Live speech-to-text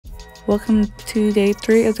Welcome to day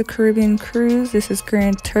 3 of the Caribbean cruise. This is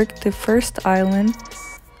Grand Turk, the first island.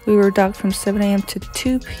 We were docked from 7 a.m. to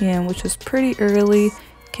 2 p.m., which was pretty early.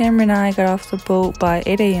 Cameron and I got off the boat by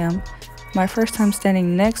 8 a.m. My first time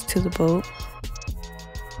standing next to the boat.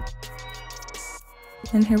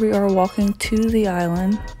 And here we are walking to the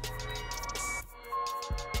island.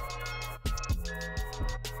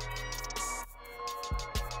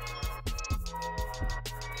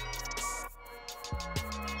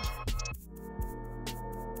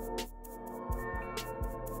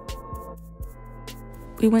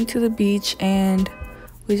 We went to the beach and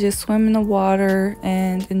we just swam in the water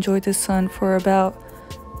and enjoyed the sun for about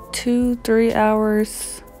 2-3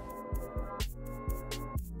 hours.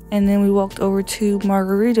 And then we walked over to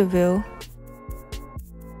Margaritaville.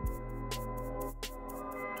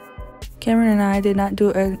 Cameron and I did not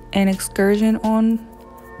do an excursion on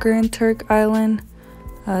Grand Turk Island.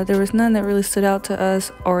 There was none that really stood out to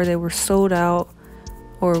us, or they were sold out,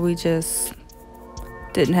 or we just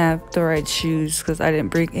didn't have the right shoes because I didn't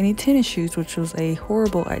bring any tennis shoes, which was a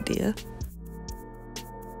horrible idea.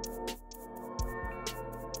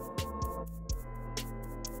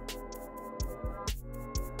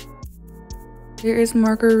 Here is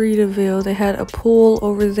Margaritaville. They had a pool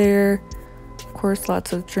over there. Of course,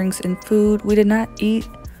 lots of drinks and food. We did not eat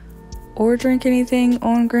or drink anything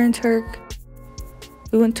on Grand Turk.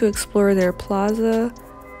 We went to explore their plaza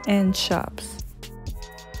and shops.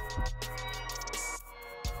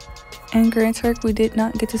 In Grand Turk, we did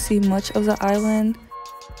not get to see much of the island.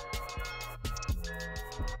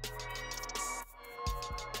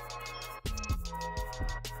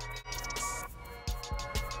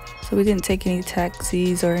 So we didn't take any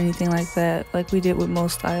taxis or anything like that, like we did with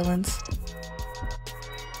most islands.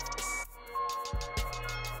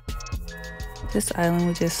 This island,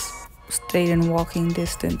 we just stayed in walking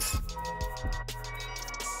distance.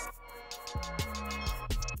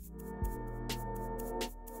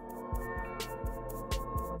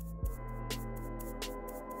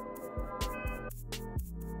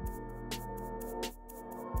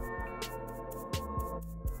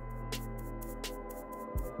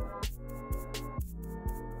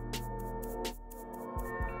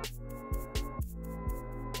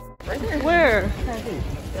 Where?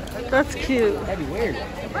 That's cute.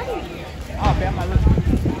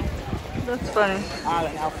 That's funny.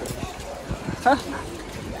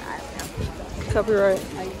 Copyright.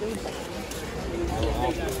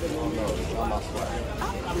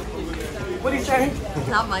 What do you say?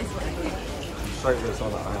 Not my swag. Shirtless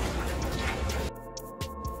on the island.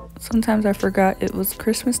 Sometimes I forgot it was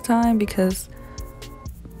Christmas time because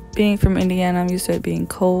being from Indiana, I'm used to it being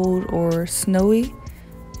cold or snowy.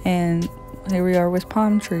 And here we are with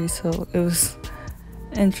palm trees, so it was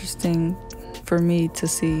interesting for me to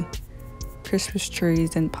see Christmas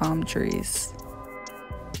trees and palm trees.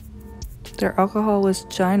 Their alcohol was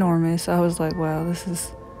ginormous. I was like, wow, this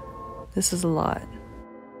is a lot.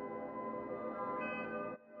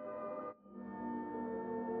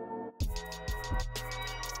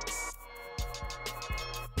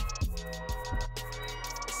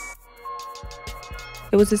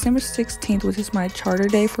 It was December 16th, which is my charter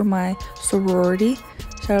day for my sorority.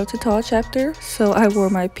 Shout out to Tall Chapter. So I wore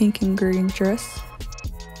my pink and green dress.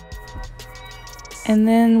 And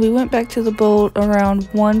then we went back to the boat around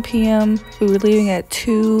 1 p.m. We were leaving at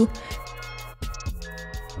 2.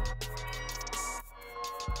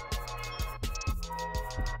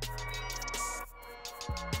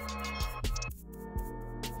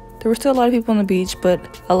 There were still a lot of people on the beach,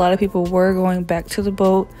 but a lot of people were going back to the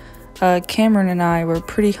boat. Cameron and I were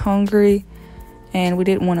pretty hungry and we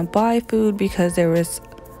didn't want to buy food because there was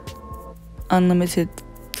unlimited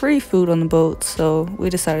free food on the boat, so we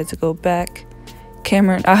decided to go back.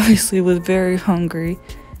 Cameron obviously was very hungry.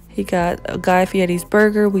 He got a Guy Fieri's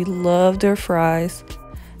burger. We loved their fries.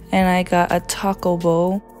 And I got a taco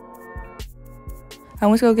bowl. I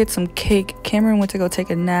went to go get some cake. Cameron went to go take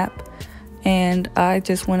a nap. And I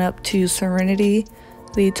just went up to Serenity,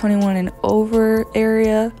 the 21 and over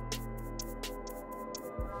area.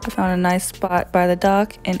 I found a nice spot by the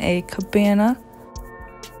dock in a cabana.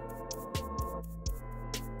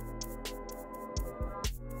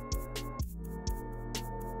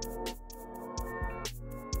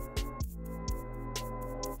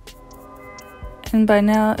 And by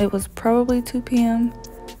now it was probably 2 p.m.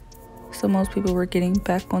 So most people were getting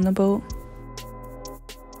back on the boat.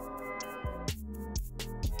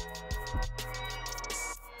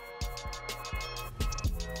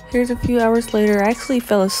 Here's a few hours later. I actually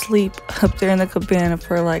fell asleep up there in the cabana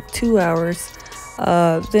for like 2 hours.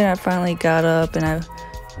 Then I finally got up and I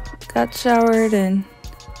got showered and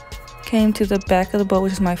came to the back of the boat,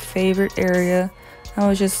 which is my favorite area. I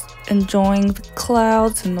was just enjoying the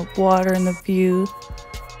clouds and the water and the view.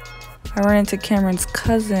 I ran into Cameron's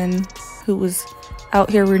cousin who was out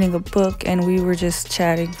here reading a book, and we were just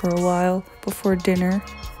chatting for a while before dinner.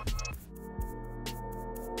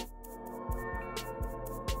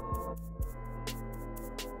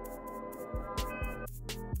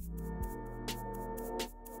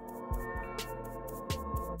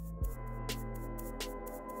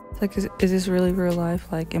 Like, is this really real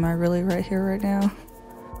life? Like, am I really right here right now?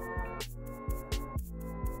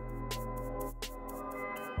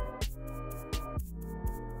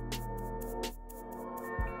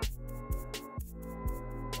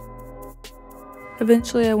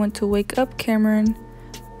 Eventually, I went to wake up Cameron.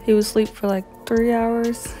 He was asleep for like 3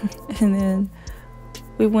 hours. And then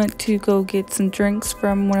we went to go get some drinks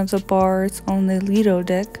from one of the bars on the Lido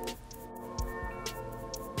deck.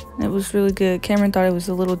 It was really good. Cameron thought it was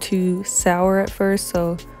a little too sour at first,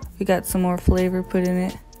 so we got some more flavor put in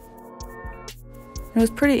it. It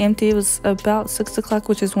was pretty empty. It was about 6 o'clock,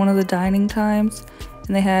 which is one of the dining times,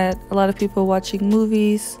 and they had a lot of people watching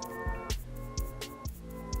movies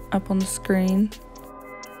up on the screen.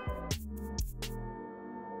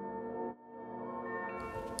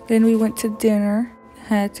 Then we went to dinner.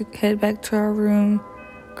 Had to head back to our room,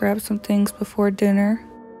 grab some things before dinner.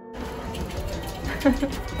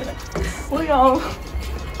 we on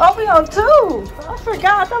 2. I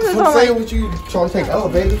forgot. I thought we was on like, what you trying to take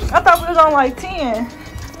elevators? I thought we was on like 10.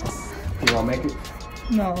 You wanna make it?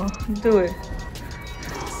 No, do it.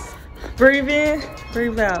 Breathe in,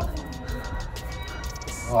 breathe out.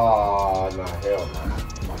 Oh, no, hell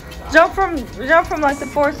no. Jump from like the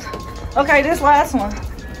 4th. Okay, this last one.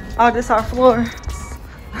 Oh, this our floor.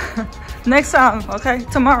 Next time, okay?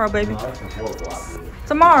 Tomorrow, baby. No,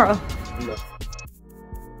 tomorrow.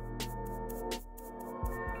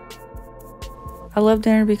 I love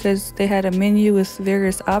dinner because they had a menu with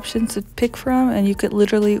various options to pick from, and you could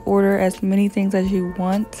literally order as many things as you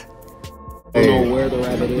want. I don't know where the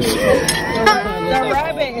rabbit is. The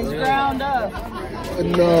rabbit is ground up.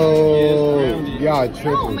 No, y'all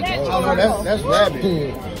tripping. Oh no, that's rabbit.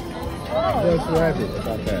 That's rabbit.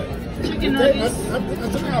 About that. Chicken nuggets.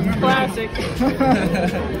 Classic.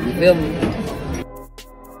 You feel me?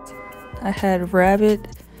 I had rabbit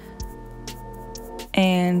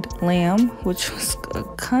and lamb, which was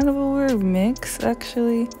kind of a weird mix,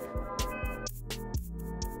 actually.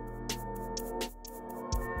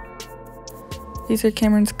 These are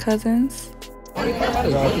Cameron's cousins. Yeah,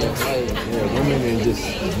 women and just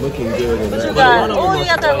looking good and You got, oh, you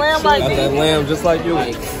got that lamb like me. that lamb just like you.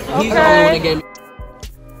 Okay.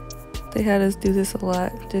 They had us do this a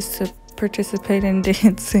lot just to participate in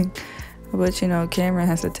dancing. But you know, Cameron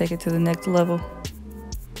has to take it to the next level.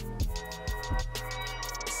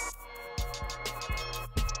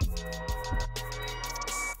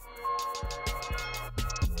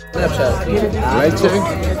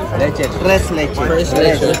 Leche? Tres leche.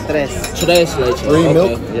 Tres leche. Green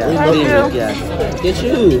milk? Yeah. Green milk. Yeah. Get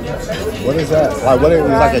you. What is that? Like, what is it,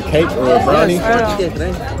 like a cake or a brownie? Okay.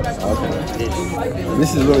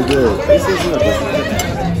 This is really good.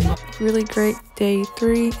 Really great day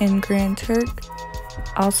 3 in Grand Turk.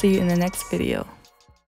 I'll see you in the next video.